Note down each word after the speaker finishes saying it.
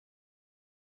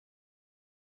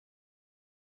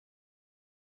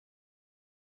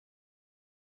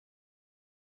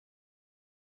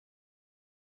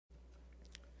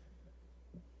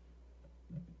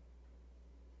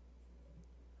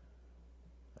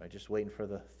All right, just waiting for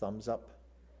the thumbs up.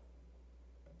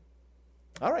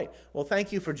 All right. Well,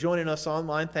 thank you for joining us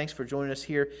online. Thanks for joining us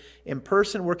here in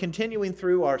person. We're continuing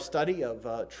through our study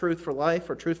of Truth for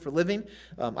Life or Truth for Living.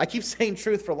 I keep saying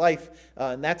Truth for Life,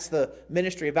 and that's the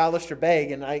ministry of Alistair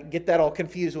Begg, and I get that all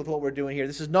confused with what we're doing here.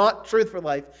 This is not Truth for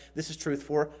Life. This is Truth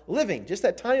for Living. Just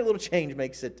that tiny little change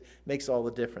makes all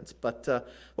the difference. But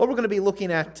what we're going to be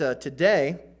looking at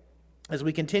today, as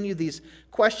we continue these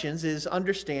questions, is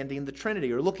understanding the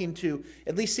Trinity, or looking to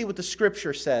at least see what the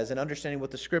Scripture says and understanding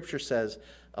what the Scripture says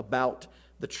about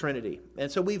the Trinity.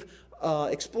 And so we've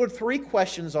explored 3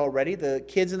 questions already. The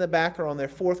kids in the back are on their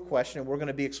 4th question, and we're going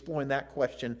to be exploring that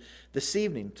question this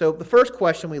evening. So the first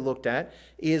question we looked at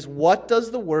is, what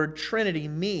does the word Trinity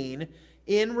mean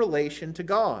in relation to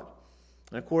God?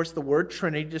 And of course, the word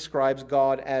Trinity describes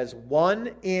God as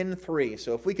 1 in 3.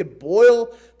 So if we could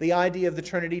boil the idea of the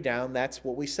Trinity down, that's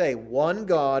what we say. 1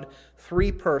 God,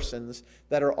 3 persons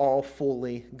that are all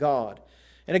fully God.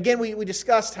 And again, we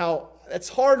discussed how it's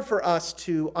hard for us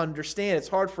to understand. It's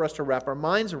hard for us to wrap our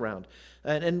minds around.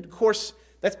 And of course,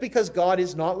 that's because God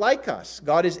is not like us.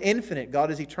 God is infinite.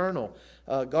 God is eternal.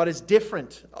 God is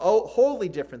different, wholly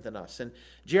different than us. And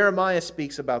Jeremiah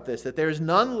speaks about this, that there is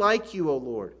none like you, O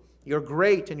Lord. You're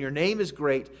great, and your name is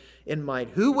great in might.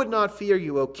 Who would not fear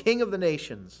you, O King of the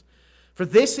nations? For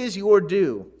this is your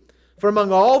due. For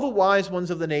among all the wise ones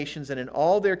of the nations and in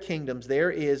all their kingdoms, there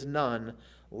is none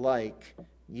like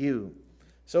you.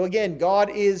 So again, God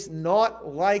is not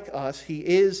like us. He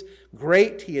is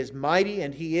great, He is mighty,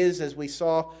 and He is, as we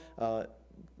saw,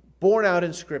 borne out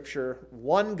in Scripture,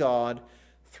 1 God,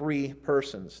 3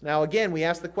 persons. Now again, we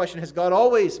ask the question, has God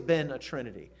always been a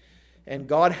Trinity? And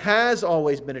God has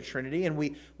always been a Trinity, and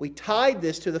we tied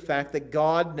this to the fact that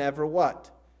God never what?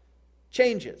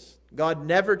 Changes. God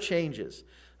never changes.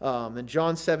 In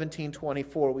John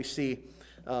 17:24, we see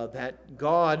that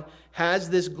God has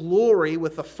this glory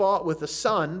with the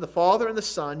Son. The Father and the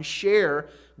Son share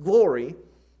glory.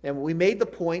 And we made the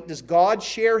point, does God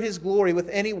share His glory with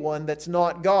anyone that's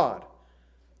not God?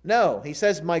 No. He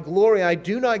says, my glory I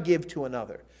do not give to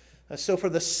another. So for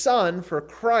the Son, for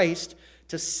Christ,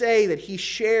 to say that He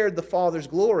shared the Father's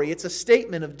glory, it's a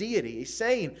statement of deity. He's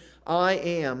saying, I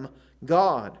am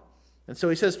God. And so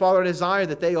He says, Father, I desire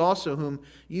that they also whom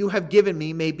you have given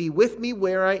me may be with me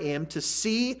where I am, to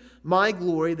see my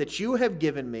glory that you have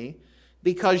given me,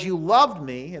 because you loved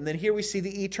me. And then here we see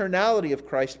the eternality of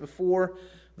Christ before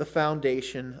the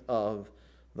foundation of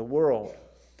the world.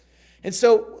 And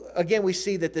so, again, we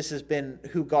see that this has been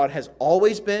who God has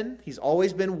always been. He's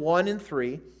always been 1 in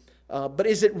 3. But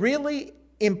is it really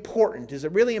important? Is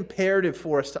it really imperative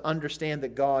for us to understand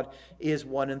that God is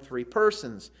 1 in 3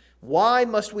 persons? Why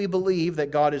must we believe that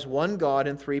God is 1 God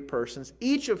in 3 persons,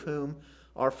 each of whom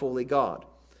are fully God?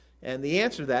 And the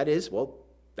answer to that is, well,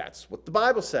 that's what the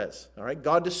Bible says. All right,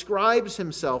 God describes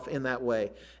Himself in that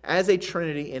way as a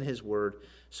Trinity in His Word,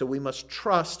 so we must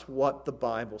trust what the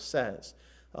Bible says.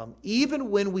 Even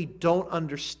when we don't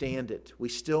understand it, we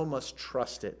still must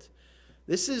trust it.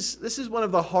 This is one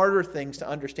of the harder things to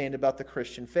understand about the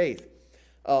Christian faith,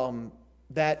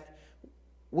 that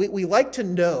we like to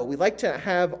know. We like to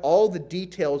have all the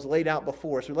details laid out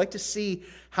before us. We like to see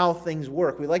how things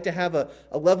work. We like to have a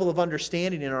level of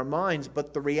understanding in our minds,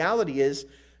 but the reality is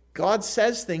God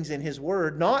says things in His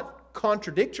Word, not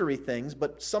contradictory things,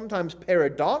 but sometimes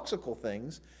paradoxical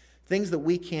things, things that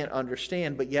we can't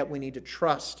understand, but yet we need to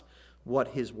trust what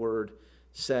His Word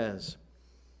says.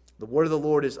 The word of the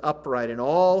Lord is upright, and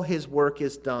all His work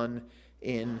is done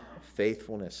in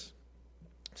faithfulness.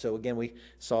 So again, we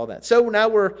saw that. So now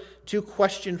we're to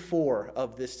question 4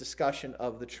 of this discussion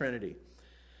of the Trinity.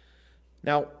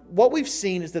 Now, what we've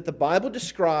seen is that the Bible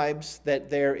describes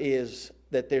that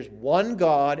there's 1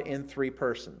 God in 3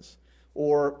 persons.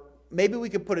 Or maybe we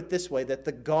could put it this way, that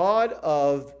the God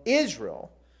of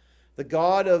Israel, the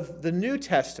God of the New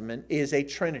Testament, is a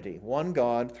Trinity. 1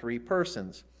 God, 3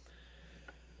 persons.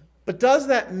 But does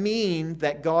that mean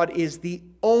that God is the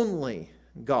only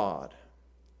God?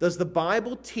 Does the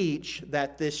Bible teach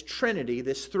that this Trinity,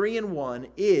 this 3 in 1,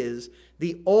 is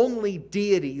the only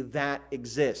deity that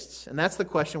exists? And that's the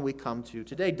question we come to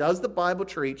today. Does the Bible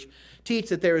teach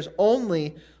that there is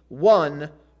only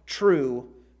one true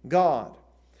God?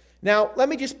 Now, let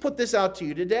me just put this out to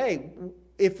you today.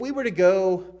 If we were to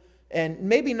go and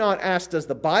maybe not ask, does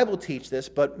the Bible teach this,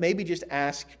 but maybe just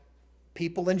ask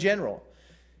people in general,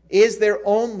 is there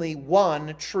only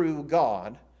one true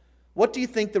God? What do you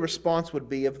think the response would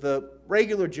be of the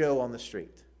regular Joe on the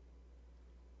street?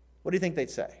 What do you think they'd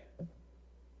say?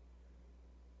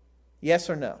 Yes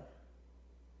or no?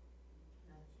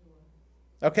 Not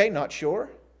sure. Okay, not sure.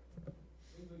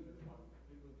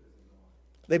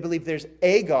 They believe there's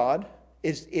a God.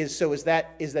 Is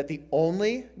that the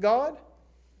only God?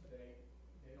 They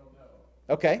don't know.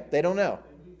 Okay, they don't know.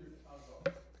 They believe there's a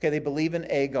God. Okay, they believe in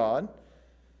a God.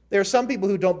 There are some people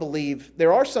who don't believe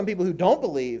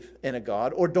in a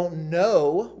God or don't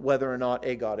know whether or not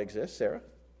a God exists. Sarah?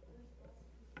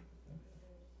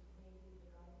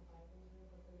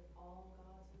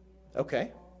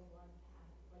 Okay.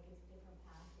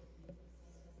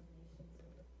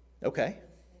 Okay.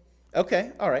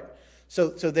 Okay, all right. So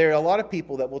there are a lot of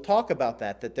people that will talk about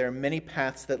that there are many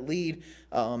paths that lead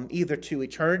either to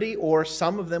eternity, or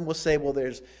some of them will say, well,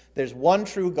 there's one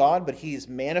true God, but he's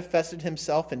manifested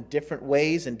himself in different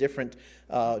ways in different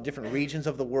regions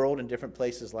of the world and different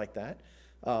places like that.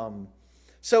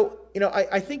 So,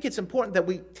 I think it's important that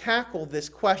we tackle this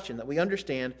question, that we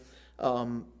understand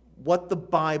what the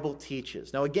Bible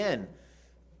teaches. Now, again,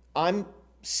 I'm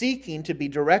seeking to be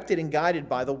directed and guided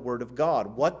by the Word of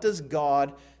God. What does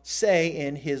God say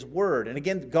in His Word? And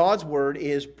again, God's Word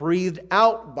is breathed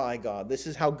out by God. This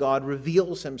is how God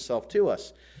reveals Himself to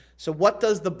us. So what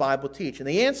does the Bible teach? And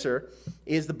the answer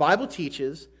is the Bible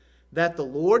teaches that the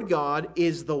Lord God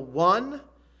is the one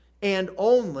and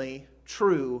only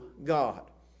true God.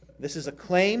 This is a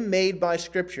claim made by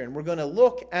Scripture, and we're going to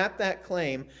look at that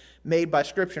claim made by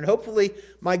Scripture. And hopefully,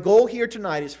 my goal here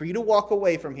tonight is for you to walk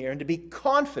away from here and to be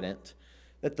confident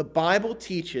that the Bible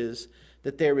teaches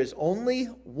that there is only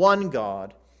one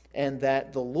God, and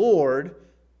that the Lord,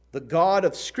 the God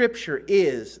of Scripture,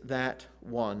 is that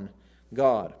one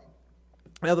God.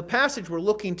 Now, the passage we're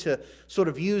looking to sort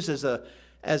of use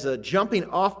as a jumping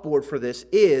off board for this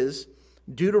is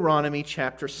Deuteronomy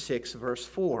chapter 6, verse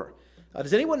 4.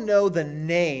 Does anyone know the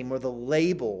name or the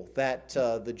label that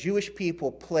the Jewish people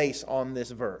place on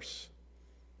this verse?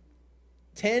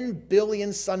 10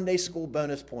 billion Sunday school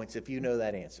bonus points if you know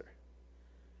that answer.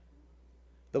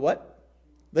 The what?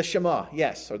 The Shema,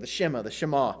 yes, or the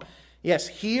Shema. Yes,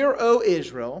 hear, O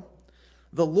Israel,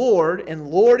 the Lord, and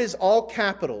Lord is all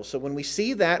capitals. So when we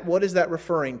see that, what is that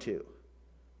referring to?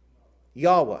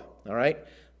 Yahweh, all right?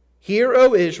 Hear,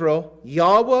 O Israel,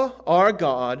 Yahweh our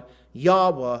God,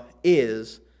 Yahweh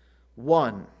is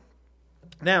one.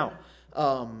 Now,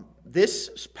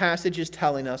 this passage is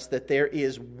telling us that there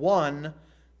is one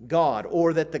God,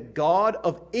 or that the God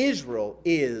of Israel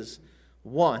is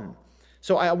one.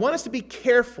 So I want us to be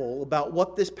careful about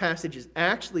what this passage is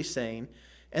actually saying,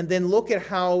 and then look at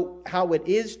how it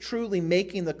is truly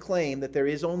making the claim that there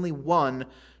is only one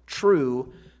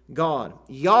true God.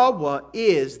 Yahweh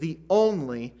is the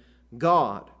only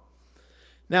God.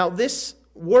 Now, this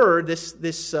word, this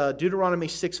Deuteronomy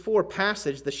 6:4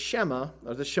 passage, the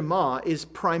Shema, is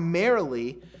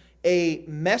primarily a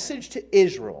message to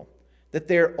Israel that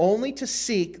they're only to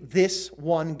seek this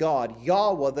one God,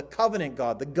 Yahweh, the covenant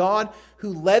God, the God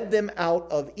who led them out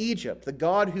of Egypt, the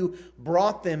God who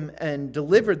brought them and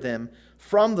delivered them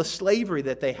from the slavery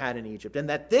that they had in Egypt, and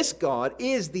that this God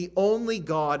is the only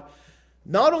God,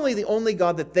 not only the only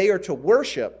God that they are to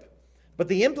worship, but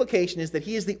the implication is that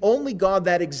He is the only God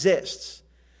that exists.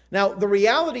 Now, the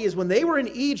reality is when they were in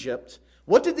Egypt,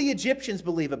 what did the Egyptians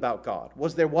believe about God?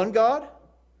 Was there one God?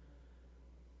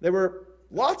 There were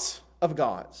lots of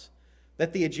gods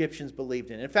that the Egyptians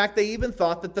believed in. In fact, they even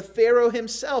thought that the Pharaoh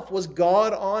himself was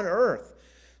God on earth.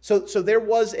 So there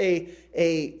was a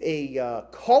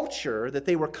culture that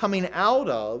they were coming out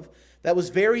of that was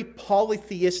very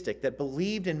polytheistic, that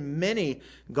believed in many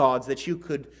gods that you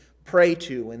could pray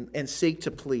to and seek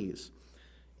to please.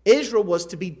 Israel was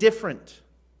to be different.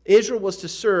 Israel was to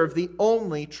serve the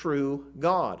only true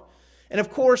God. And of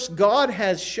course, God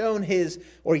has shown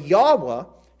Yahweh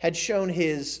had shown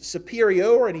His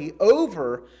superiority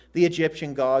over the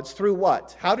Egyptian gods through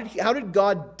what? How did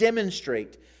God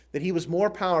demonstrate that He was more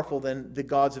powerful than the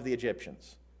gods of the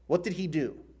Egyptians? What did He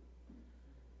do?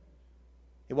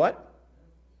 What?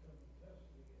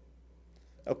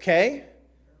 Okay.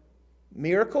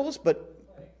 Miracles, but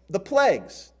the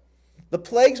plagues. The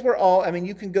plagues were all,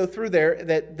 you can go through there,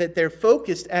 that they're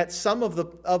focused at some of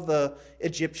the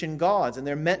Egyptian gods, and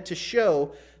they're meant to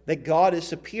show that God is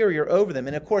superior over them.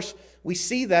 And of course, we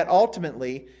see that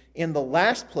ultimately in the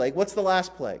last plague. What's the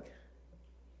last plague?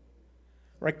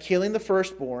 Right, killing the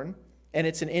firstborn, and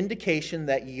it's an indication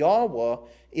that Yahweh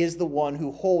is the one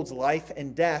who holds life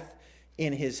and death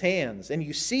in His hands. And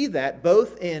you see that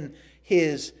both in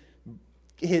His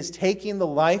taking the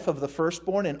life of the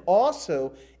firstborn and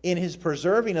also in His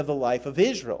preserving of the life of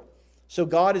Israel. So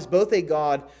God is both the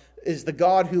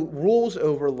God who rules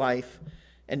over life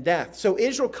and death. So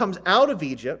Israel comes out of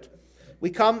Egypt.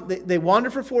 They wander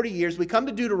for 40 years. We come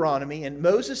to Deuteronomy, and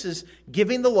Moses is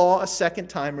giving the law a second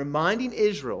time, reminding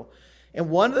Israel. And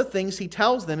one of the things he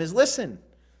tells them is, listen,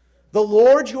 the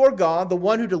Lord your God, the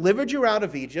one who delivered you out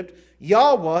of Egypt,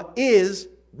 Yahweh, is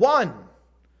one.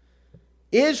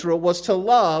 Israel was to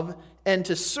love and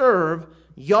to serve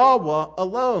Yahweh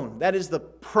alone. That is the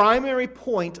primary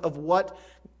point of what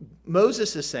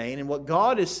Moses is saying and what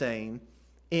God is saying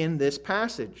in this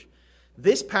passage.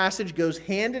 This passage goes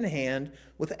hand in hand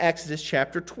with Exodus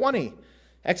chapter 20.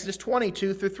 Exodus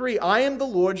 22 through 3. I am the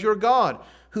Lord your God,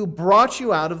 who brought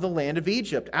you out of the land of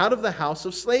Egypt, out of the house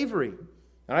of slavery.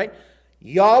 All right?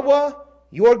 Yahweh,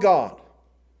 your God.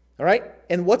 All right?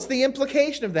 And what's the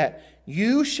implication of that?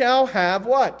 You shall have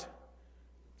what?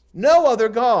 No other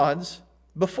gods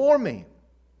before me.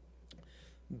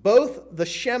 Both the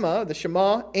Shema,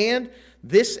 and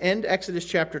this and Exodus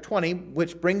chapter 20,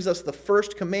 which brings us the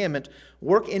first commandment,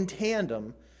 work in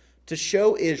tandem to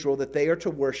show Israel that they are to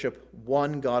worship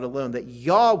one God alone, that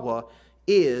Yahweh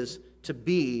is to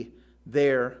be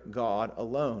their God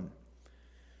alone.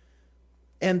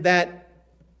 And that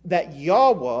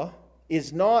Yahweh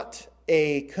is not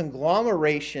a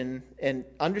conglomeration, and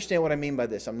understand what I mean by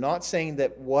this. I'm not saying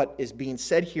that what is being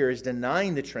said here is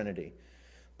denying the Trinity,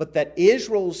 but that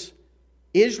Israel's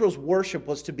worship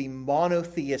was to be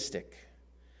monotheistic.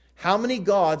 How many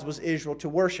gods was Israel to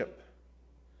worship?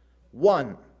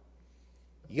 One.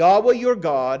 Yahweh your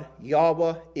God,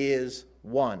 Yahweh is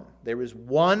one. There is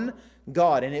one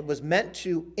God, and it was meant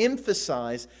to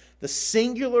emphasize the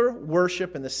singular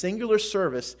worship and the singular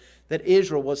service that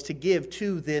Israel was to give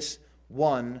to this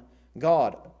one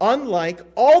God. Unlike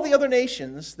all the other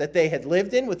nations that they had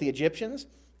lived in with the Egyptians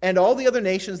and all the other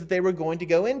nations that they were going to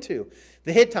go into.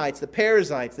 The Hittites, the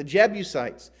Perizzites, the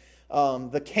Jebusites,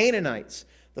 the Canaanites,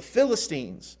 the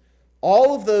Philistines.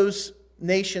 All of those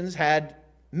nations had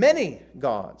many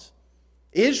gods.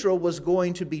 Israel was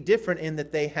going to be different in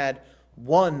that they had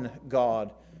one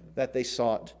God that they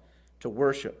sought to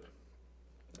worship.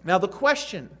 Now the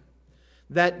question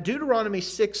that Deuteronomy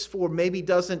 6:4 maybe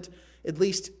doesn't at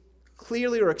least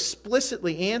clearly or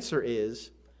explicitly answer is,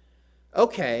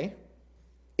 okay,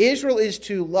 Israel is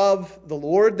to love the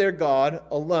Lord their God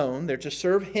alone. They're to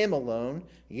serve Him alone.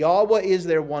 Yahweh is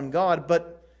their one God,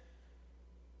 but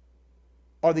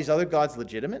are these other gods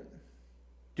legitimate?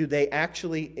 Do they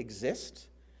actually exist?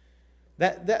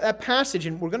 That passage,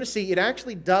 and we're going to see, it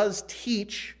actually does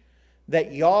teach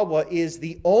that Yahweh is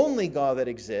the only God that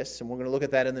exists, and we're going to look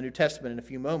at that in the New Testament in a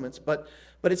few moments, but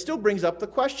it still brings up the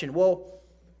question, well,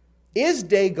 is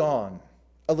Dagon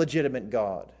a legitimate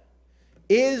God?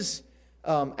 Is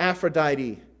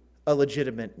Aphrodite a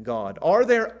legitimate God? Are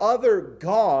there other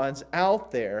gods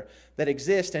out there that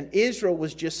exist, and Israel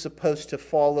was just supposed to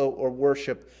follow or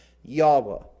worship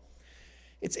Yahweh?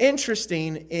 It's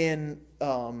interesting in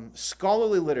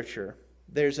scholarly literature,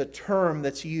 there's a term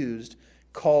that's used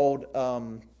called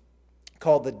the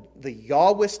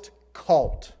Yahwist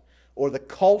cult, or the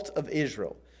cult of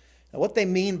Israel. Now, what they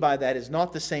mean by that is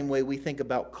not the same way we think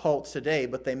about cults today,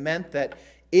 but they meant that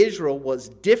Israel was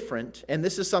different, and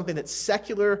this is something that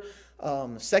secular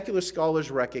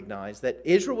scholars recognize, that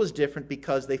Israel was different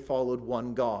because they followed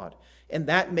one God. And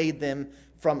that made them,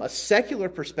 from a secular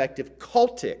perspective,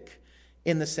 cultic,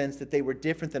 in the sense that they were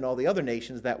different than all the other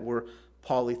nations that were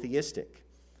polytheistic.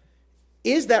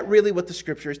 Is that really what the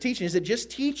Scripture is teaching? Is it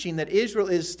just teaching that Israel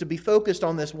is to be focused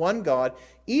on this one God,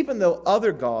 even though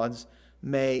other gods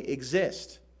may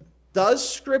exist? Does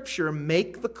Scripture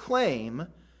make the claim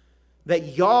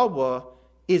that Yahweh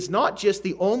is not just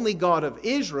the only God of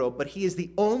Israel, but He is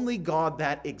the only God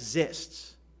that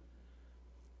exists?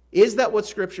 Is that what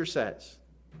Scripture says?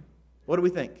 What do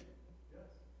we think?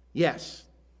 Yes.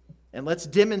 And let's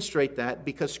demonstrate that,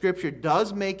 because Scripture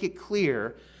does make it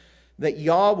clear that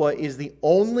Yahweh is the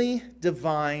only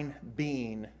divine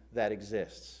being that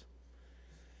exists.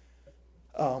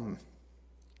 I'm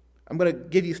going to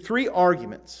give you 3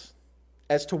 arguments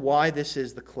as to why this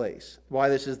is the case. Why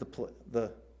this is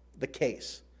the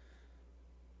case.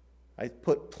 I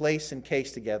put place and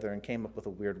case together and came up with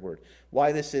a weird word.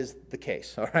 Why this is the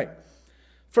case. All right.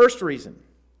 First reason.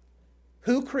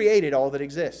 Who created all that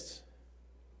exists?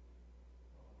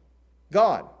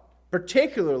 God.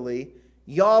 Particularly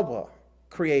Yahweh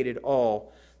created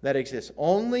all that exists.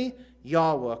 Only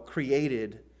Yahweh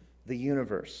created the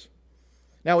universe.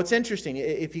 Now, it's interesting.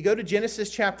 If you go to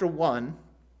Genesis chapter 1,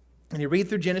 and you read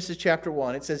through Genesis chapter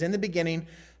 1, it says, in the beginning,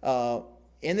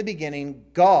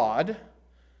 God,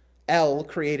 El,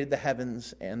 created the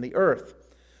heavens and the earth.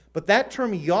 But that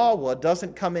term Yahweh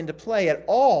doesn't come into play at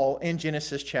all in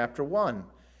Genesis chapter 1.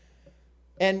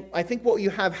 And I think what you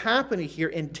have happening here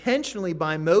intentionally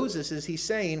by Moses is he's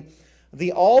saying,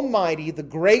 the Almighty, the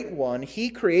Great One, He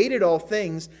created all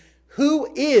things.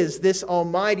 Who is this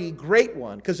almighty great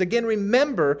one? Because again,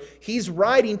 remember, he's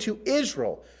writing to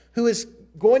Israel, who is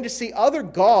going to see other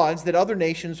gods that other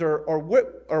nations are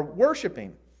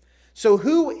worshiping. So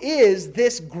who is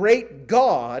this great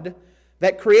God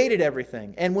that created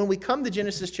everything? And when we come to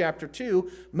Genesis chapter 2,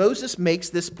 Moses makes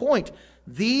this point.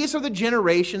 These are the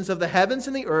generations of the heavens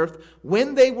and the earth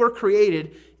when they were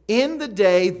created in the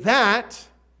day that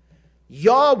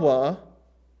Yahweh,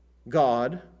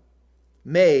 God,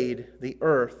 made the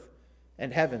earth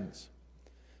and heavens.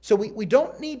 So we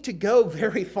don't need to go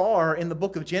very far in the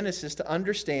book of Genesis to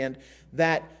understand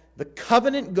that the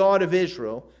covenant God of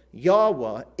Israel,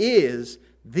 Yahweh, is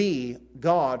the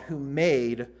God who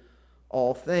made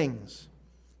all things.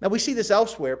 Now we see this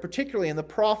elsewhere, particularly in the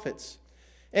prophets.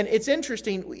 And it's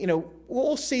interesting,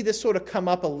 we'll see this sort of come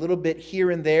up a little bit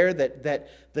here and there, that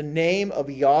the name of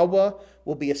Yahweh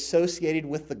will be associated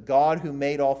with the God who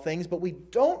made all things, but we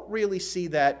don't really see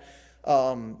that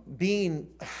being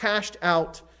hashed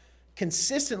out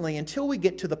consistently until we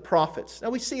get to the prophets. Now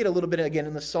we see it a little bit again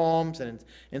in the Psalms and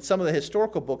in some of the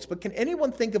historical books, but can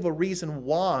anyone think of a reason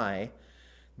why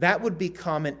that would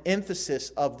become an emphasis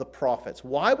of the prophets?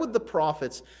 Why would the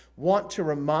prophets want to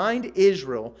remind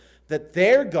Israel that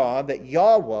their God, that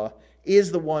Yahweh,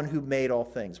 is the one who made all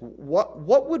things?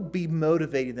 What would be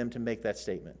motivating them to make that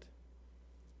statement?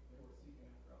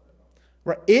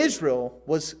 Right. Israel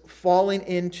was falling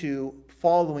into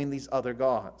following these other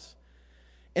gods.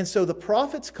 And so the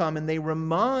prophets come and they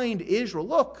remind Israel,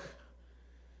 look,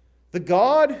 the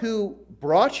God who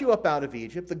brought you up out of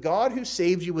Egypt, the God who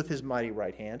saved you with his mighty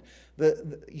right hand,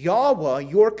 the Yahweh,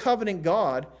 your covenant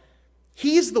God,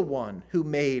 he's the one who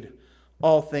made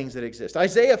all things that exist.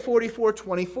 Isaiah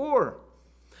 44:24.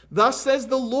 Thus says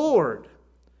the Lord,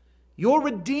 your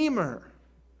Redeemer,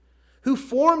 who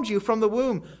formed you from the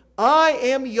womb. I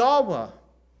am Yahweh,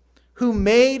 who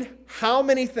made how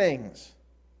many things?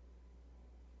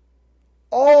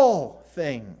 All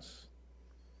things.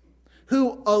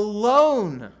 Who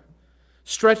alone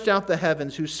stretched out the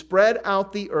heavens, who spread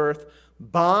out the earth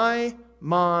by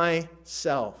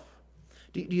myself.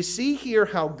 Do you see here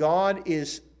how God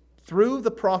is, through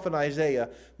the prophet Isaiah,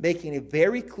 making a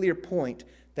very clear point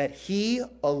that he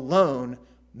alone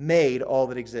made all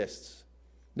that exists?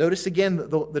 Notice again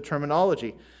the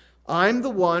terminology. I'm the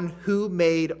one who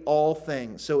made all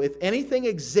things. So if anything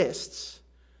exists,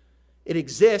 it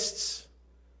exists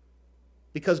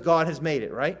because God has made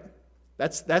it, right?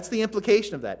 That's the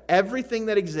implication of that. Everything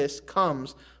that exists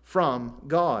comes from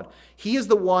God. He is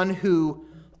the one who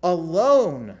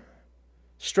alone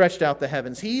stretched out the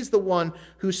heavens. He's the one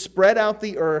who spread out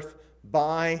the earth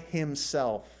by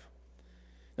himself.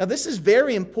 Now, this is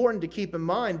very important to keep in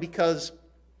mind because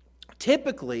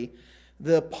typically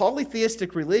the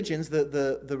polytheistic religions,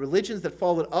 the religions that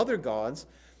followed other gods,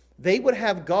 they would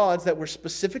have gods that were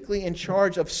specifically in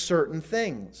charge of certain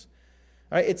things.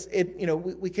 All right,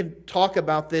 we can talk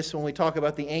about this when we talk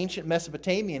about the ancient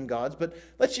Mesopotamian gods, but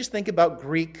let's just think about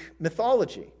Greek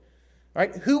mythology. All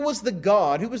right, who was the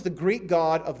god? Who was the Greek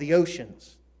god of the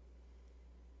oceans?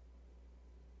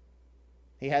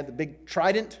 He had the big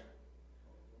trident.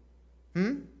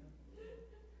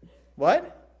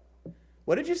 What?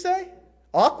 What did you say?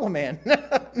 Aquaman?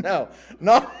 No,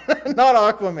 not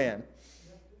Aquaman.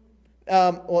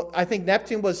 Well, I think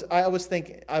Neptune was. Was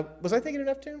I thinking of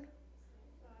Neptune?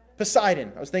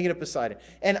 Poseidon. I was thinking of Poseidon.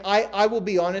 And I will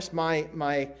be honest,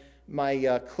 my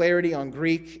clarity on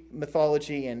Greek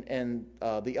mythology and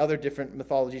the other different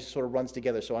mythologies sort of runs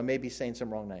together, so I may be saying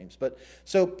some wrong names. But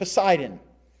so Poseidon,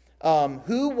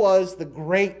 who was the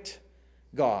great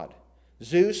god?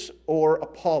 Zeus or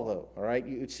Apollo? All right,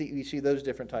 you see those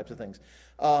different types of things.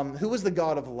 Who was the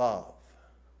god of love?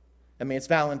 I mean, it's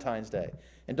Valentine's Day,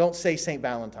 and don't say St.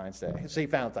 Valentine's Day. St.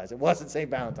 Valentine's. It wasn't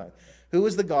St. Valentine's. Who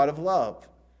was the god of love?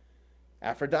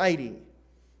 Aphrodite.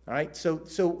 All right,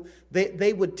 so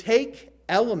they would take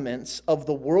elements of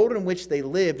the world in which they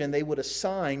lived and they would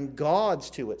assign gods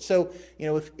to it. So,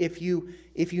 if you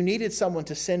needed someone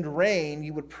to send rain,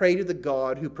 you would pray to the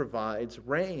God who provides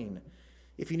rain.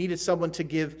 If you needed someone to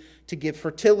give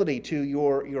fertility to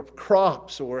your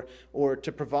crops or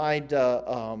to provide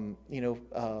a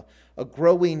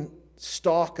growing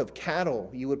stock of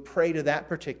cattle, you would pray to that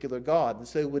particular God. And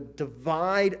so they would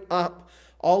divide up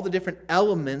all the different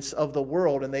elements of the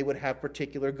world, and they would have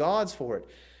particular gods for it.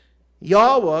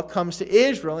 Yahweh comes to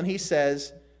Israel, and he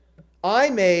says,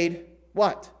 I made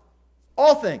what?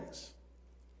 All things.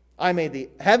 I made the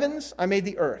heavens, I made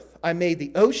the earth. I made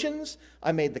the oceans,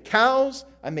 I made the cows,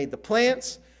 I made the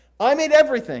plants. I made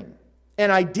everything,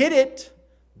 and I did it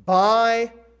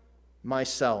by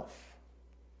myself.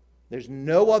 There's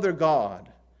no other God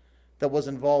that was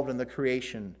involved in the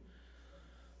creation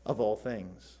of all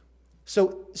things.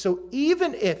 So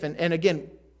even if, and again,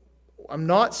 I'm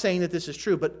not saying that this is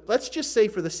true, but let's just say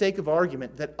for the sake of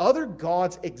argument that other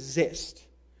gods exist.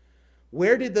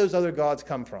 Where did those other gods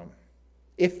come from?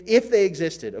 If they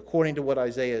existed, according to what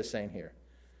Isaiah is saying here.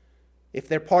 If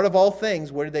they're part of all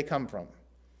things, where did they come from?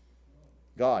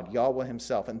 God, Yahweh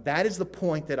himself. And that is the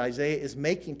point that Isaiah is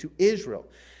making to Israel.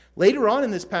 Later on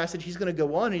in this passage, he's going to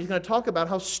go on and he's going to talk about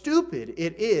how stupid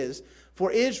it is for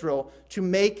Israel to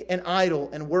make an idol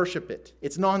and worship it.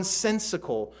 It's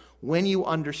nonsensical when you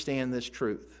understand this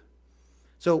truth.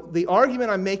 So the argument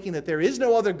I'm making that there is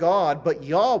no other God but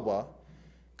Yahweh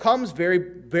comes very,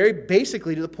 very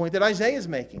basically to the point that Isaiah is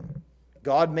making.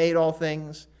 God made all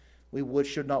things. We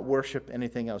should not worship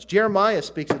anything else. Jeremiah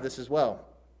speaks of this as well.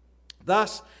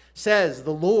 Thus says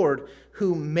the Lord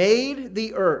who made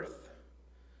the earth.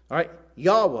 All right,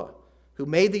 Yahweh who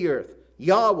made the earth.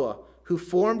 Yahweh who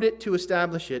formed it to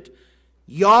establish it.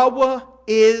 Yahweh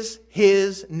is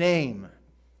his name.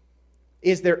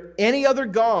 Is there any other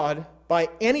God by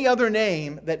any other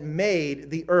name that made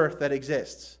the earth that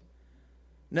exists?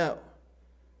 No.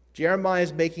 Jeremiah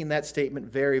is making that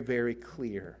statement very, very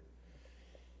clear.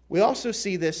 We also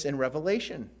see this in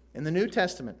Revelation, in the New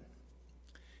Testament.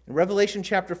 In Revelation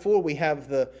chapter 4, we have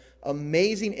the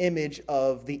amazing image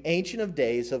of the Ancient of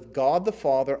Days, of God the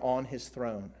Father on his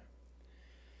throne.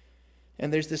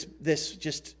 And there's this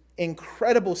just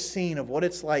incredible scene of what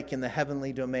it's like in the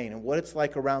heavenly domain and what it's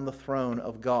like around the throne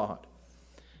of God.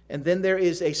 And then there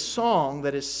is a song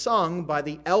that is sung by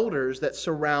the elders that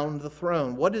surround the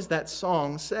throne. What does that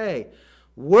song say?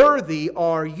 Worthy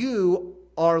are you,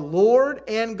 our Lord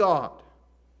and God.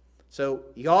 So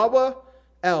Yahweh,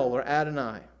 El, or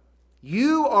Adonai.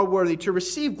 You are worthy to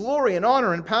receive glory and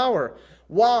honor and power.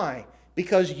 Why?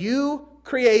 Because you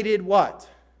created what?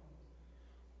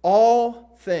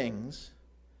 All things,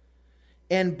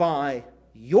 and by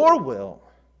your will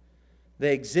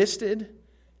they existed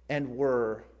and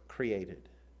were created.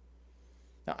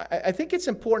 Now, I think it's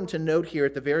important to note here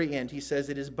at the very end, he says,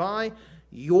 it is by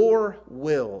your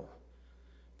will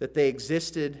that they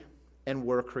existed and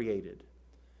were created.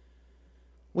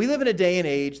 We live in a day and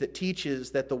age that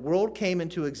teaches that the world came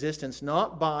into existence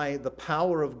not by the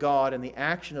power of God and the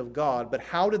action of God, but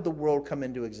how did the world come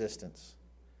into existence?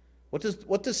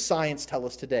 What does science tell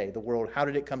us today, the world? How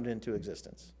did it come into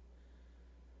existence?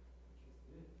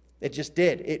 It just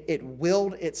did. It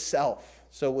willed itself.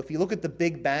 So if you look at the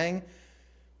Big Bang,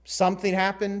 something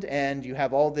happened and you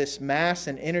have all this mass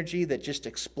and energy that just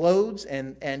explodes,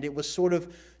 and it was sort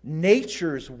of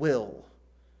nature's will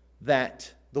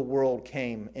that the world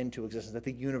came into existence, that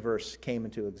the universe came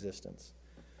into existence.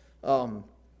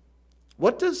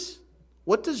 What does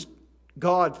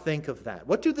God think of that?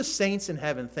 What do the saints in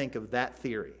heaven think of that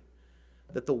theory?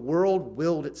 That the world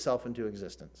willed itself into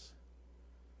existence?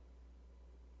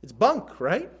 It's bunk,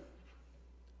 right?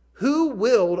 Who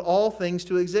willed all things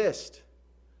to exist?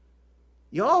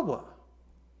 Yahweh.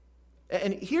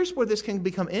 And here's where this can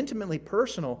become intimately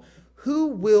personal. Who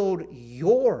willed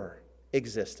your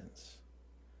existence?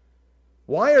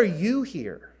 Why are you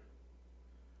here?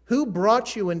 Who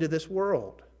brought you into this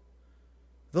world?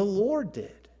 The Lord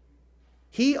did.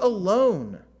 He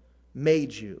alone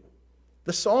made you.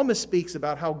 The psalmist speaks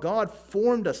about how God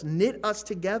formed us, knit us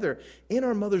together in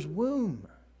our mother's womb.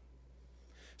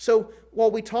 So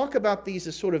while we talk about these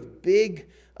as sort of big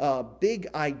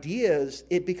ideas,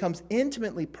 it becomes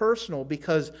intimately personal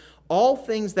because all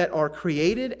things that are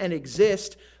created and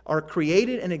exist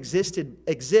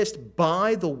exist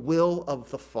by the will of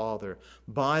the Father,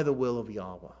 by the will of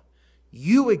Yahweh.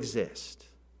 You exist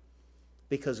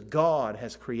because God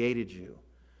has created you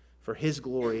for His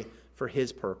glory, for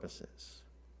His purposes.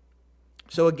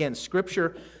 So again,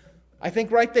 Scripture, I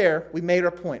think right there, we made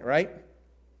our point, right?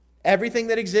 Everything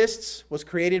that exists was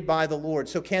created by the Lord.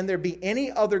 So can there be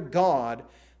any other God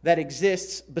that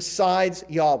exists besides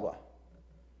Yahweh?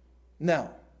 No.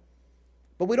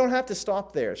 But we don't have to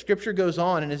stop there. Scripture goes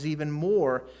on and is even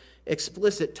more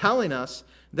explicit, telling us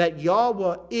that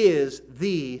Yahweh is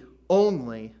the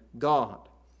only God.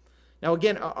 Now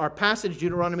again, our passage,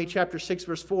 Deuteronomy chapter 6,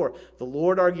 verse 4, the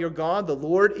Lord are your God, the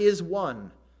Lord is one.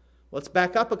 Let's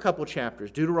back up a couple chapters.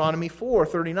 Deuteronomy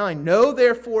 4:39. Know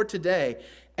therefore today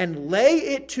and lay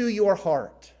it to your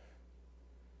heart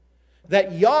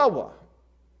that Yahweh,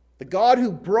 the God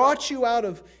who brought you out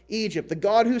of Egypt, the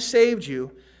God who saved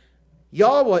you,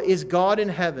 Yahweh is God in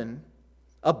heaven,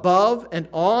 above and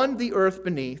on the earth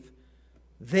beneath.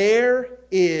 There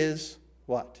is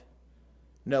what?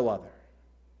 No other.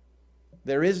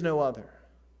 There is no other.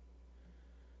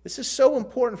 This is so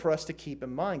important for us to keep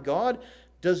in mind. God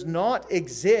does not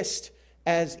exist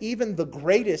as even the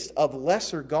greatest of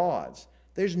lesser gods.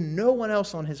 There's no one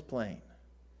else on his plane.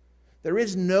 There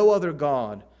is no other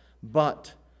God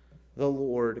but the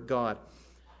Lord God.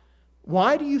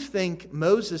 Why do you think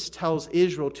Moses tells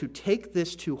Israel to take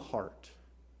this to heart?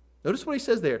 Notice what he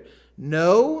says there.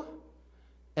 Know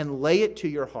and lay it to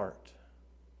your heart.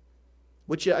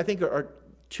 Which I think are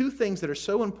two things that are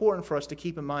so important for us to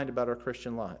keep in mind about our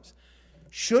Christian lives.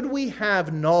 Should we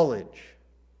have knowledge?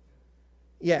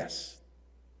 Yes.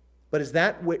 But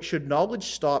should knowledge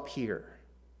stop here?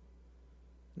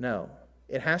 No.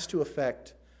 It has to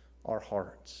affect our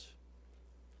hearts.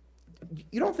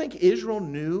 You don't think Israel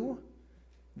knew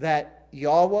that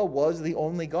Yahweh was the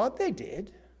only God? They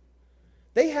did.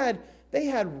 They had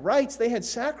rites, they had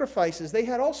sacrifices, they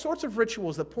had all sorts of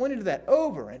rituals that pointed to that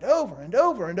over and over and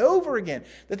over and over again,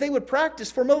 that they would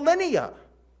practice for millennia.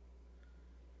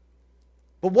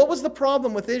 But what was the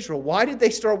problem with Israel? Why did they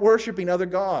start worshiping other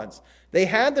gods? They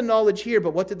had the knowledge here,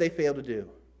 but what did they fail to do?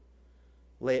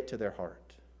 Lay it to their heart.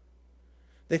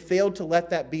 They failed to let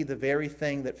that be the very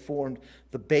thing that formed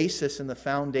the basis and the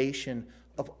foundation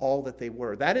of all that they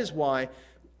were. That is why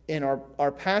in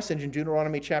our passage in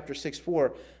Deuteronomy chapter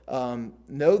 6:4,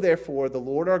 know therefore the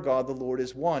Lord our God, the Lord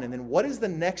is one. And then what is the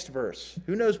next verse?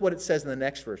 Who knows what it says in the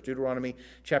next verse? Deuteronomy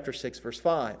chapter 6, verse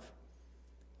 5.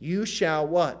 You shall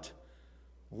what?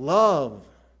 Love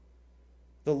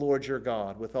the Lord your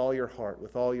God with all your heart,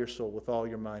 with all your soul, with all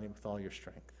your mind, and with all your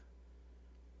strength.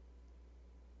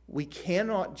 We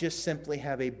cannot just simply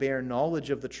have a bare knowledge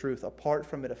of the truth apart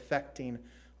from it affecting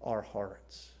our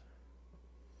hearts.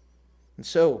 And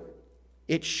so,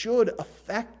 it should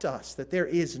affect us that there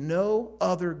is no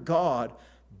other God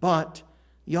but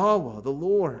Yahweh, the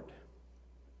Lord.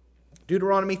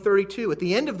 Deuteronomy 32, at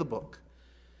the end of the book,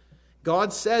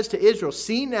 God says to Israel,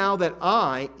 see now that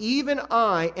I, even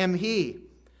I, am He.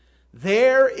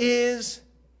 There is,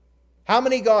 how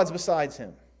many gods besides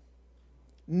Him?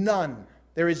 None.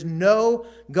 There is no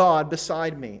God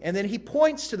beside me. And then he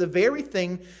points to the very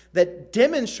thing that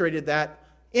demonstrated that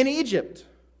in Egypt.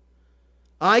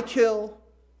 I kill,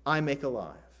 I make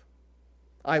alive.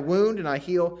 I wound and I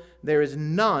heal. There is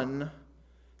none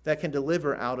that can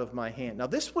deliver out of my hand. Now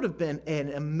this would have been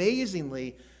an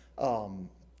amazingly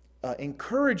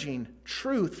encouraging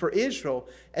truth for Israel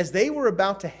as they were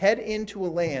about to head into a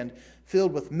land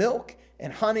filled with milk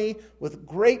and honey, with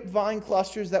grapevine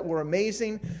clusters that were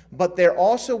amazing. But there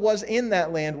also was in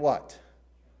that land what?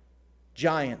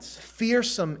 Giants,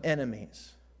 fearsome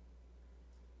enemies.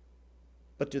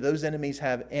 But do those enemies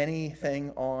have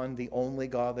anything on the only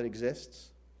God that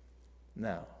exists?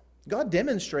 No. God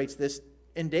demonstrates this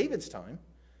in David's time.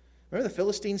 Remember the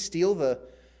Philistines steal the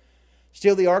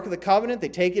Ark of the Covenant, they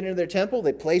take it into their temple,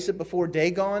 they place it before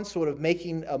Dagon, sort of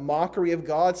making a mockery of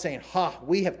God, saying, ha,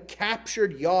 we have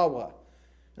captured Yahweh.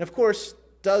 And of course,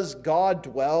 does God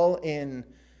dwell in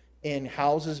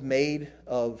houses made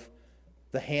of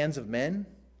the hands of men?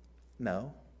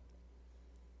 No.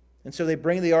 And so they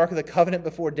bring the Ark of the Covenant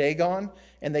before Dagon,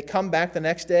 and they come back the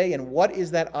next day, and what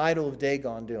is that idol of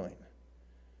Dagon doing?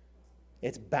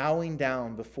 It's bowing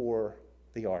down before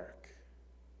the Ark.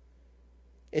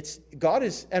 That's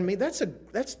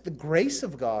the grace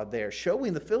of God there,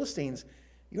 showing the Philistines,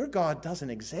 your God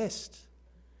doesn't exist.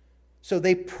 So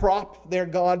they prop their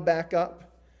God back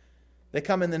up. They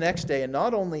come in the next day, and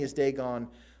not only is Dagon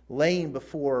laying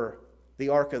before the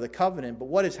Ark of the Covenant, but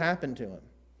what has happened to him?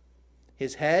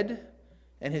 His head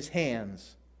and his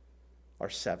hands are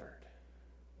severed.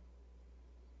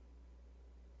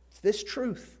 It's this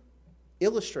truth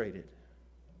illustrated.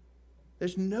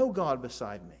 There's no God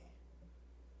beside me.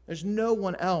 There's no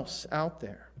one else out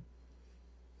there.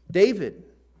 David,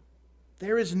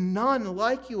 there is none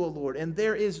like you, O Lord, and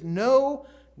there is no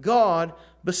God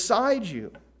beside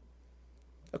you,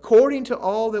 according to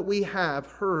all that we have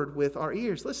heard with our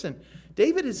ears. Listen,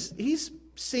 David he's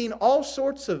seen all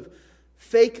sorts of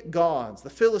fake gods, the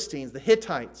Philistines, the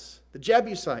Hittites, the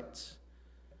Jebusites.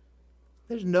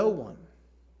 There's no one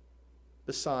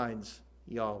besides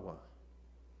Yahweh.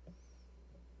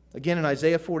 Again in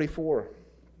Isaiah 44,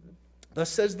 thus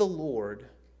says the Lord,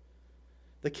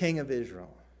 the King of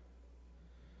Israel,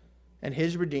 and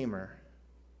his Redeemer,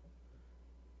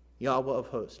 Yahweh of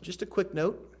hosts. Just a quick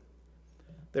note.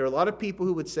 There are a lot of people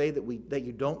who would say that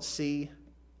you don't see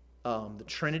the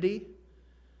Trinity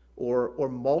or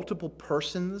multiple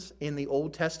persons in the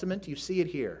Old Testament. You see it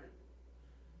here.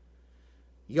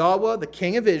 Yahweh, the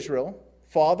King of Israel,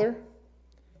 Father,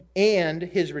 and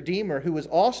his Redeemer, who is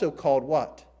also called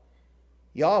what?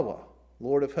 Yahweh,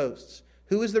 Lord of hosts.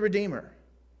 Who is the Redeemer?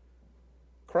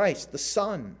 Christ, the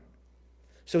Son.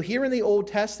 So here in the Old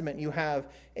Testament, you have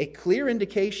a clear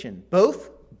indication, both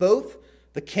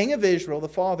the King of Israel, the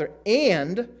Father,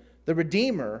 and the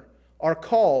Redeemer are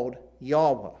called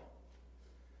Yahweh.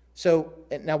 So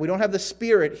now we don't have the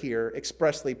Spirit here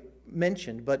expressly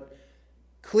mentioned, but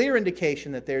clear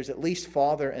indication that there's at least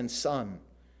Father and Son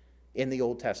in the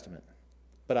Old Testament.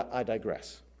 But I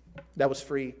digress. That was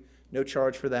free, no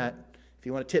charge for that. If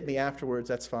you want to tip me afterwards,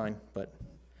 that's fine. But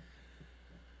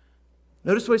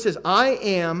notice what he says, I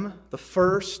am the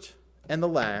first and the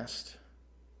last.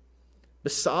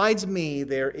 Besides me,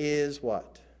 there is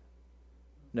what?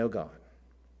 No God.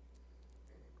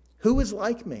 Who is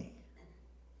like me?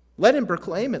 Let him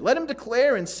proclaim it. Let him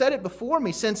declare and set it before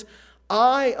me. Since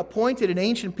I appointed an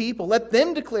ancient people, let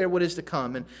them declare what is to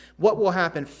come and what will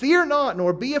happen. Fear not,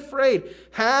 nor be afraid.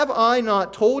 Have I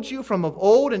not told you from of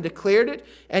old and declared it?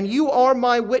 And you are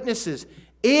my witnesses.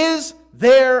 Is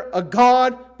there a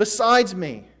God besides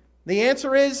me? The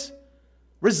answer is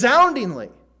resoundingly,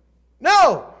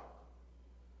 no.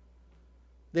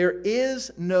 There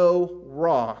is no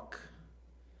rock.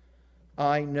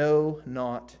 I know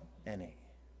not any.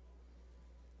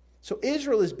 So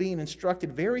Israel is being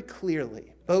instructed very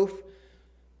clearly, both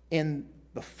in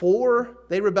before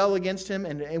they rebel against him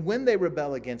and when they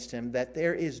rebel against him, that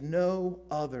there is no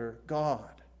other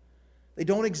God. They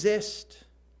don't exist.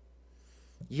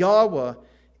 Yahweh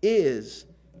is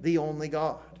the only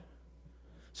God.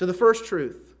 So the first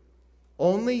truth,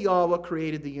 only Yahweh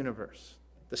created the universe.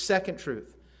 The second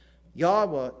truth,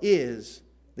 Yahweh is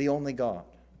the only God.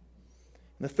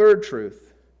 And the third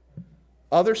truth,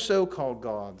 other so-called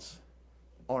gods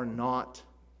are not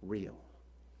real.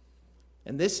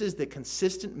 And this is the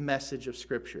consistent message of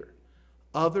Scripture.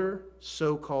 Other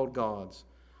so-called gods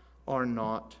are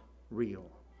not real.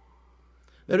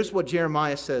 Notice what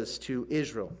Jeremiah says to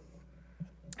Israel.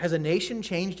 Has a nation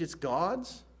changed its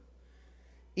gods?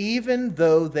 Even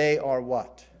though they are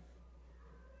what?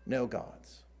 No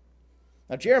gods.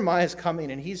 Now Jeremiah is coming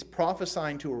and he's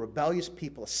prophesying to a rebellious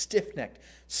people, a stiff-necked,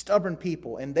 stubborn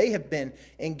people, and they have been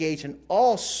engaged in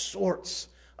all sorts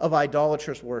of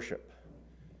idolatrous worship.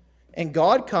 And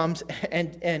God comes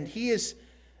and he is,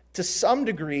 to some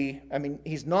degree, I mean,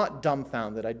 he's not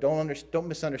dumbfounded. Don't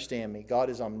misunderstand me. God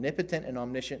is omnipotent and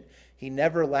omniscient. He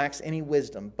never lacks any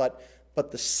wisdom. But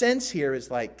the sense here is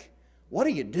like, what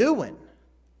are you doing?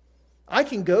 I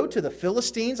can go to the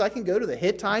Philistines, I can go to the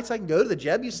Hittites, I can go to the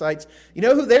Jebusites. You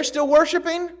know who they're still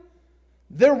worshiping?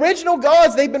 The original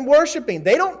gods they've been worshiping.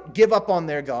 They don't give up on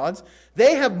their gods.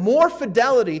 They have more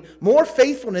fidelity, more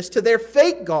faithfulness to their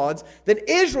fake gods than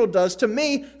Israel does to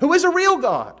me, who is a real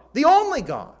God, the only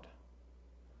God.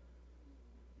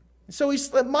 So he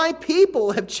said, my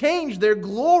people have changed their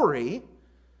glory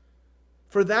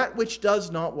for that which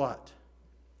does not what?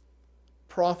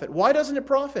 Profit. Why doesn't it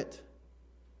profit?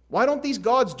 Why don't these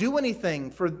gods do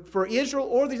anything for Israel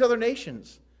or these other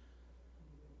nations?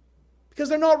 Because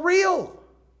they're not real.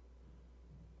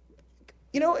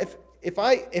 You know, if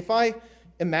I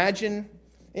imagine,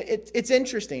 it's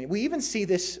interesting. We even see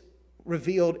this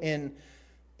revealed in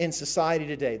society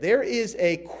today. There is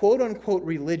a quote-unquote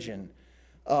religion,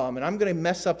 and I'm going to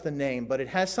mess up the name, but it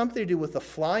has something to do with the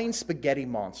flying spaghetti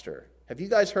monster. Have you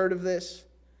guys heard of this?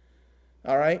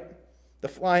 All right? The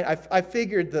flying, I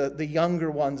figured the younger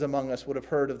ones among us would have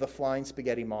heard of the flying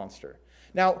spaghetti monster.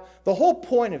 Now, the whole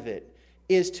point of it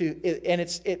is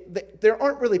there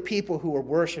aren't really people who are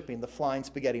worshiping the flying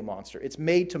spaghetti monster. It's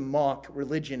made to mock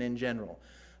religion in general.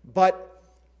 But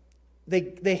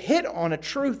they hit on a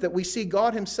truth that we see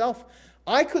God himself.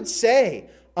 I could say,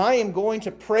 I am going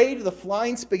to pray to the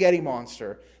flying spaghetti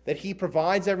monster that he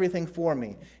provides everything for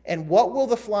me. And what will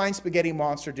the flying spaghetti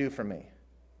monster do for me?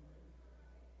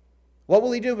 What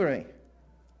will he do for me?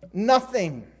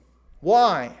 Nothing.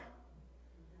 Why?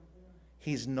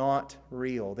 He's not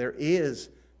real. There is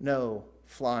no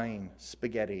flying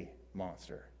spaghetti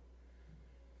monster.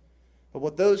 But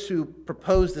what those who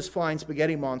propose this flying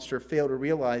spaghetti monster fail to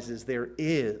realize is there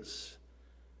is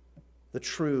the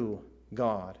true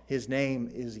God. His name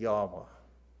is Yahweh.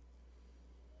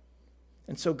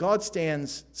 And so God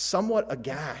stands somewhat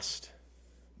aghast.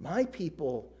 My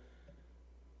people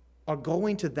are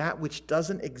going to that which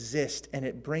doesn't exist, and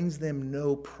it brings them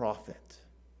no profit.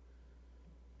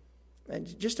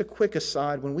 And just a quick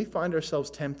aside, when we find ourselves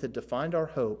tempted to find our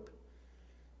hope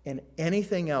in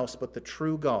anything else but the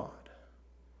true God,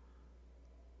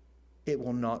 it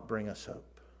will not bring us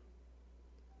hope.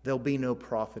 There'll be no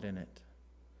profit in it,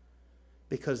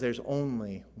 because there's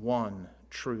only one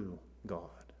true God.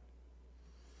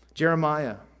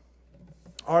 Jeremiah,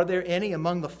 are there any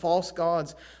among the false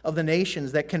gods of the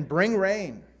nations that can bring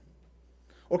rain,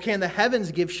 Or can the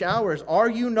heavens give showers? Are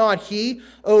you not He,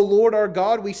 O Lord our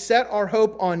God? We set our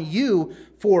hope on you,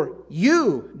 for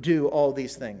you do all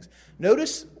these things.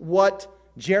 Notice what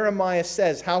Jeremiah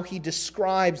says, how he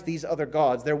describes these other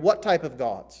gods. They're what type of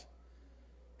gods?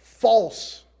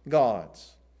 False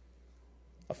gods.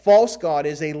 A false god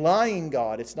is a lying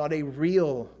god. It's not a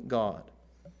real God.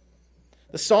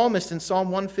 The psalmist in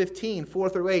Psalm 115, 4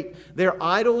 through 8, their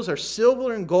idols are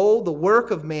silver and gold, the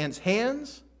work of man's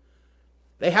hands.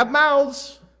 They have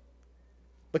mouths,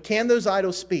 but can those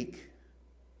idols speak?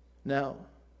 No,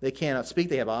 they cannot speak.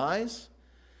 They have eyes.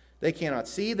 They cannot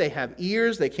see. They have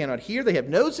ears. They cannot hear. They have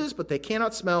noses, but they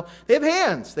cannot smell. They have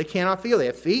hands. They cannot feel. They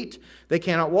have feet. They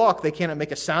cannot walk. They cannot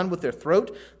make a sound with their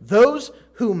throat. Those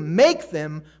who make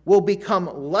them will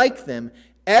become like them,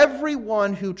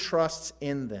 everyone who trusts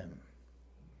in them,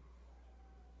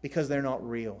 because they're not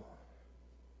real.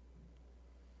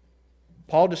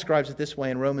 Paul describes it this way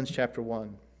in Romans chapter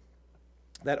 1,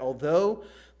 that although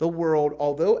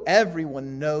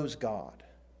everyone knows God,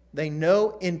 they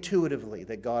know intuitively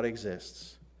that God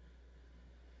exists,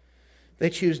 they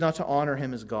choose not to honor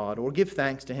Him as God or give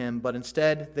thanks to Him, but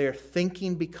instead their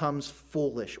thinking becomes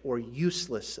foolish or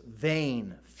useless,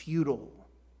 vain, futile.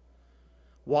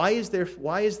 Why is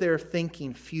their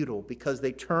thinking futile? Because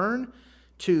they turn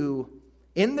to,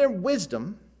 in their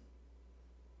wisdom,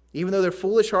 even though their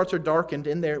foolish hearts are darkened,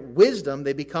 in their wisdom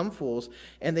they become fools,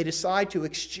 and they decide to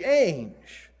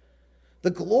exchange the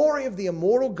glory of the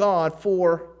immortal God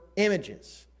for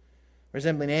images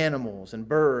resembling animals and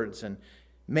birds and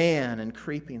man and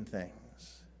creeping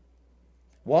things.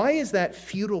 Why is that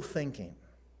futile thinking?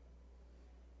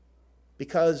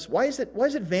 Because why is it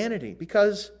vanity?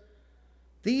 Because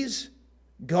these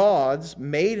gods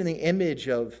made in the image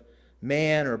of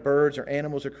man or birds or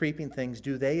animals or creeping things,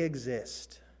 do they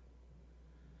exist?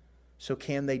 So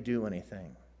can they do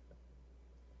anything?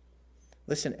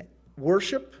 Listen,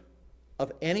 worship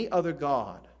of any other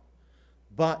god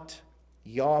but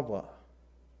Yahweh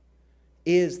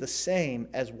is the same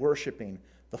as worshiping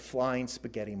the flying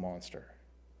spaghetti monster.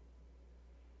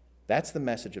 That's the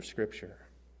message of Scripture.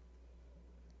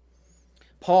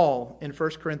 Paul, in 1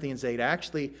 Corinthians 8,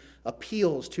 actually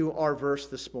appeals to our verse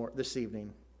this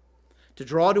evening to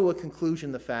draw to a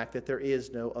conclusion the fact that there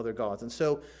is no other gods. And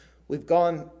so we've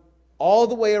gone all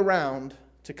the way around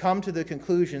to come to the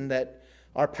conclusion that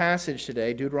our passage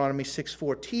today, Deuteronomy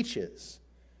 6:4, teaches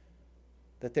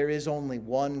that there is only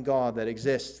one God that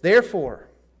exists. Therefore,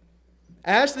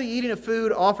 as to the eating of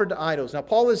food offered to idols. Now,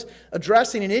 Paul is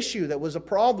addressing an issue that was a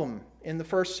problem in the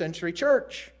first century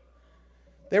church.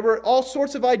 There were all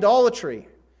sorts of idolatry.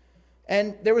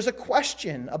 And there was a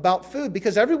question about food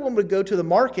because everyone would go to the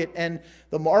market, and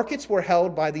the markets were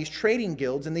held by these trading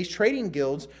guilds, and these trading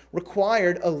guilds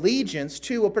required allegiance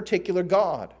to a particular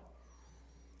god.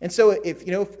 And so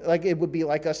like it would be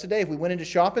like us today, if we went into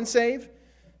Shop and Save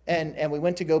and we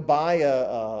went to go buy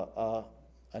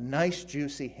a nice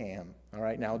juicy ham. All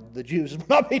right, now the Jews will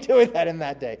not be doing that in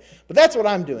that day, but that's what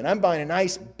I'm doing. I'm buying a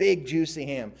nice big juicy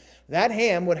ham. That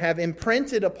ham would have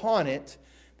imprinted upon it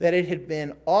that it had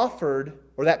been offered,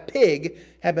 or that pig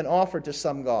had been offered to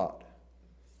some god.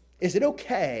 Is it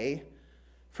okay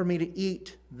for me to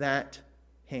eat that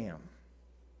ham?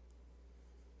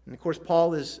 And of course,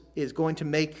 Paul is going to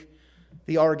make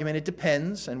the argument, it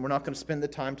depends, and we're not going to spend the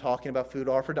time talking about food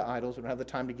offered to idols. We don't have the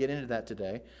time to get into that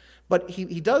today. But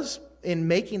he does, in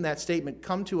making that statement,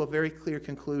 come to a very clear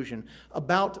conclusion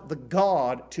about the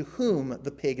God to whom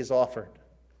the pig is offered.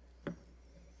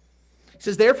 He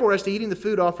says, therefore, as to eating the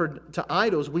food offered to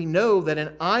idols, we know that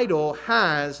an idol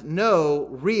has no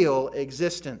real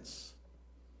existence.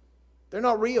 They're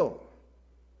not real.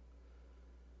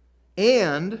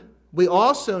 And we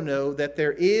also know that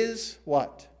there is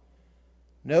what?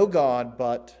 No God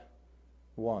but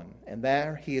one. And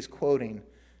there he is quoting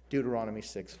Deuteronomy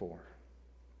 6:4.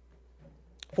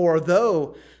 For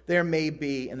though there may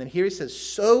be, and then here he says,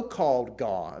 so-called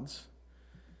gods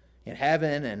in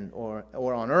heaven or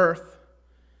on earth,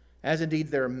 as indeed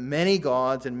there are many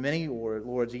gods and many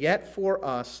lords, yet for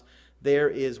us there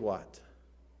is what?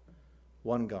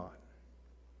 One God,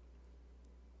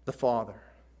 the Father,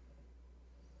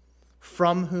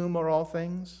 from whom are all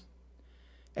things,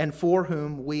 and for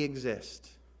whom we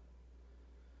exist,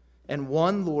 and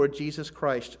one Lord Jesus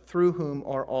Christ, through whom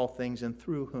are all things, and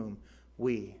through whom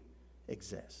we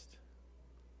exist.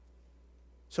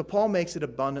 So Paul makes it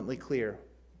abundantly clear,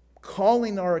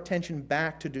 calling our attention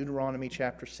back to Deuteronomy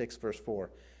chapter 6, verse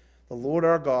 4. The Lord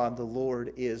our God, the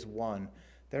Lord is one.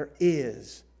 There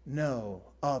is no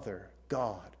other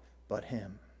God but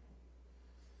Him.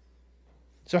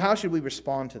 So how should we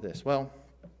respond to this? Well,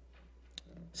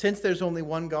 Since there's only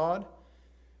one God,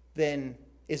 then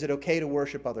is it okay to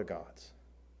worship other gods?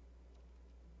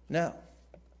 No.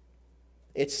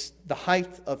 It's the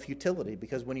height of futility,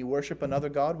 because when you worship another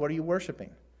god, what are you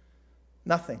worshiping?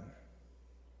 Nothing.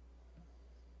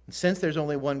 And since there's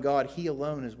only one God, He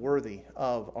alone is worthy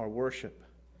of our worship.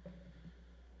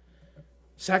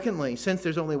 Secondly, since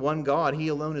there's only one God, He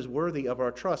alone is worthy of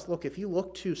our trust. Look, if you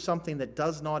look to something that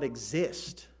does not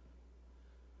exist,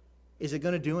 is it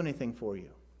going to do anything for you?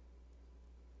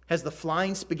 Has the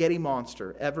flying spaghetti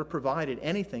monster ever provided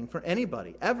anything for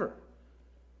anybody, ever?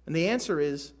 And the answer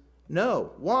is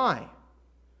no. Why?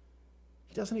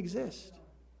 He doesn't exist.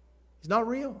 He's not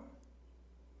real.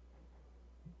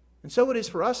 And so it is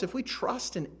for us. If we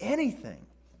trust in anything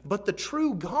but the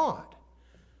true God,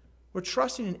 we're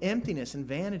trusting in emptiness and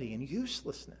vanity and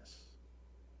uselessness.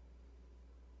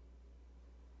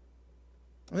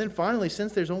 And then finally,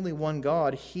 since there's only one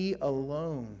God, He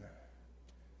alone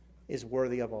is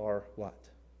worthy of our what?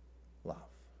 Love.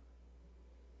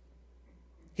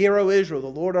 Hear, O Israel, the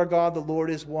Lord our God, the Lord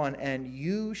is one, and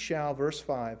you shall, verse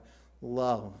 5,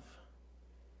 love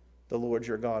the Lord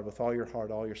your God with all your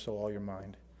heart, all your soul, all your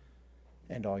mind,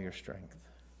 and all your strength.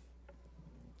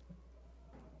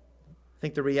 I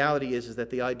think the reality is that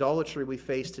the idolatry we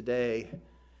face today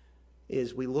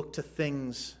is we look to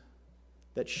things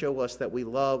that show us that we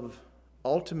love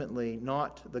ultimately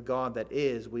not the God that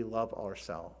is, we love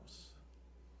ourselves.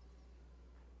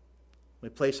 We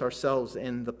place ourselves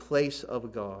in the place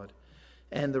of God.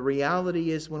 And the reality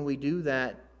is when we do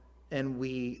that and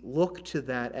we look to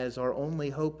that as our only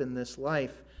hope in this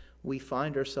life, we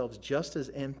find ourselves just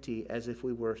as empty as if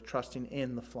we were trusting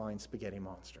in the flying spaghetti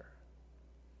monster.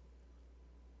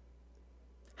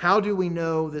 How do we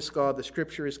know this God? The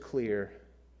Scripture is clear.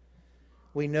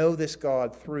 We know this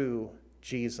God through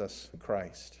Jesus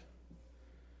Christ.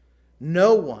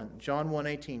 No one, John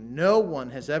 1:18, no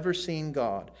one has ever seen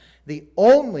God, the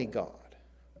only God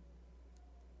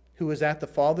who is at the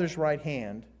Father's right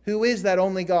hand. Who is that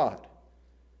only God?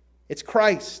 It's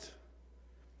Christ.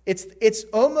 It's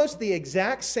almost the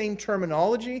exact same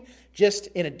terminology, just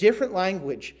in a different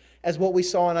language as what we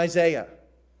saw in Isaiah.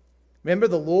 Remember,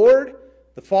 the Lord,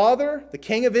 the Father, the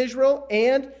King of Israel,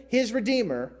 and His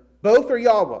Redeemer, both are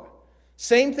Yahweh.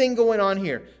 Same thing going on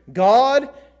here. God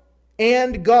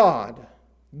and God.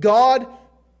 God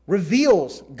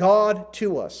reveals God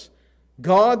to us.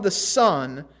 God the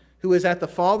Son, who is at the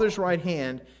Father's right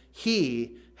hand,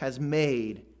 He has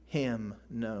made Him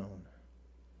known.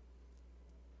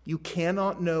 You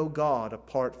cannot know God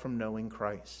apart from knowing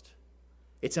Christ.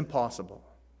 It's impossible.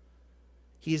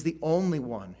 He is the only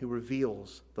one who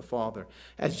reveals the Father.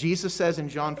 As Jesus says in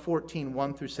John 14,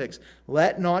 1-6,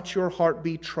 let not your heart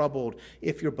be troubled.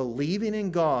 If you're believing in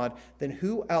God, then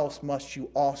who else must you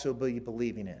also be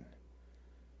believing in?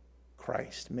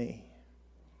 Christ, me.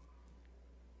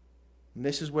 And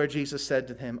this is where Jesus said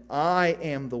to him, I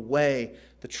am the way,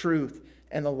 the truth,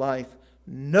 and the life.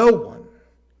 No one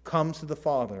comes to the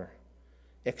Father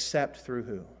except through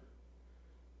who?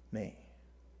 Me.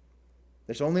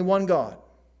 There's only one God.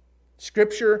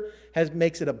 Scripture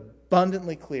makes it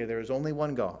abundantly clear there is only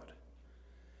one God.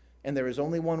 And there is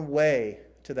only one way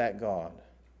to that God,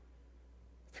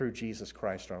 through Jesus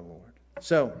Christ our Lord.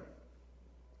 So,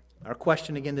 our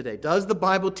question again today. Does the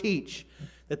Bible teach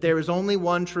that there is only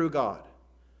one true God?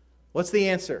 What's the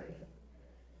answer?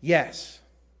 Yes.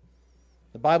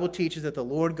 The Bible teaches that the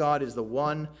Lord God is the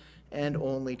one and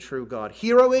only true God.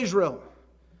 Hear, O Israel,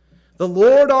 the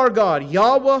Lord our God,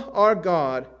 Yahweh our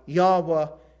God, Yahweh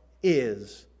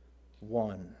is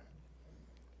one.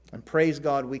 And praise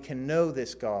God, we can know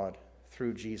this God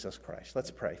through Jesus Christ. Let's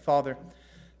pray. Father,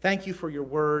 thank you for your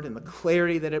word and the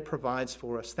clarity that it provides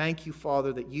for us. Thank you,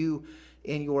 Father, that you,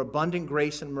 in your abundant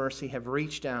grace and mercy, have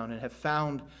reached down and have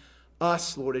found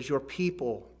us, Lord, as your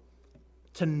people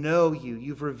to know you.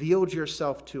 You've revealed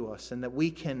yourself to us, and that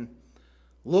we can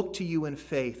look to you in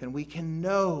faith, and we can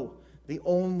know the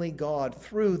only God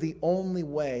through the only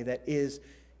way, that is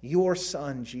your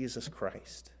Son, Jesus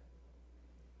Christ.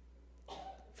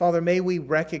 Father, may we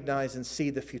recognize and see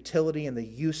the futility and the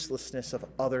uselessness of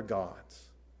other gods.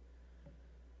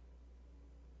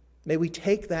 May we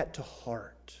take that to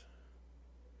heart.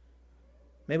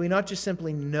 May we not just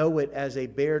simply know it as a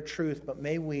bare truth, but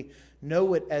may we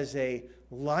know it as a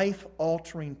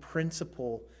life-altering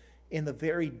principle in the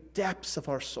very depths of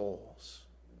our souls.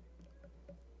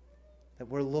 That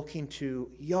we're looking to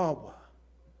Yahweh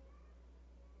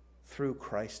through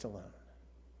Christ alone.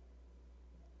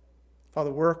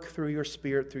 Father, work through your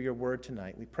Spirit, through your word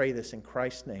tonight. We pray this in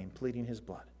Christ's name, pleading his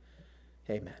blood.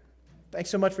 Amen. Thanks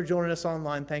so much for joining us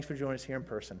online. Thanks for joining us here in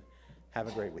person. Have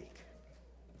a great week.